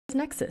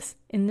Nexus.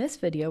 In this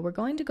video, we're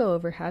going to go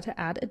over how to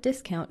add a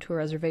discount to a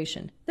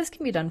reservation. This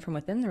can be done from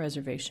within the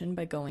reservation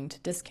by going to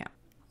Discount.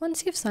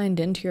 Once you've signed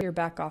into your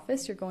back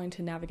office, you're going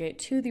to navigate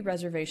to the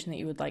reservation that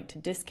you would like to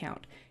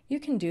discount. You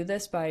can do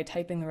this by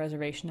typing the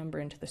reservation number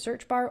into the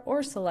search bar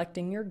or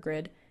selecting your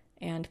grid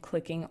and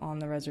clicking on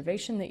the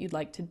reservation that you'd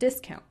like to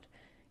discount.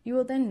 You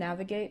will then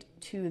navigate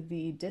to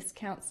the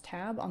Discounts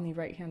tab on the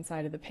right-hand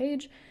side of the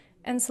page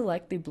and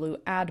select the blue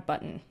Add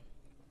button.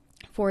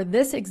 For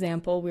this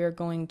example, we are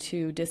going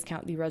to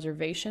discount the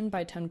reservation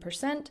by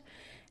 10%.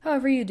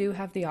 However, you do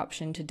have the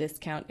option to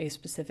discount a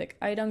specific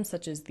item,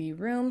 such as the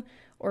room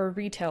or a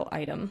retail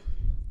item.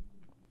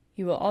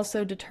 You will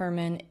also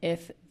determine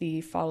if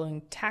the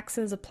following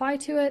taxes apply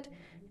to it,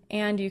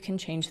 and you can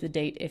change the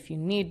date if you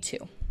need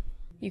to.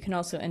 You can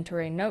also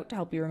enter a note to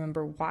help you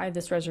remember why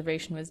this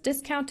reservation was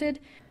discounted,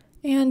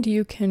 and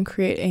you can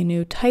create a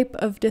new type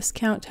of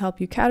discount to help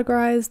you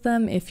categorize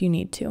them if you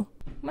need to.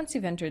 Once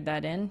you've entered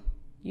that in,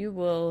 you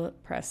will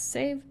press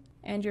save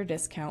and your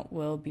discount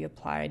will be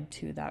applied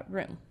to that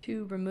room.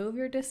 To remove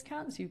your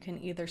discounts, you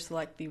can either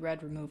select the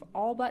red Remove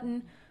All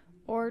button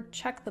or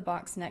check the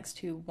box next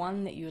to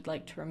one that you would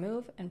like to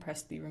remove and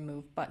press the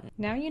Remove button.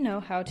 Now you know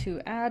how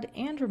to add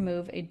and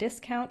remove a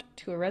discount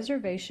to a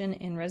reservation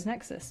in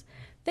ResNexus.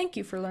 Thank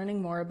you for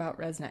learning more about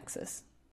ResNexus.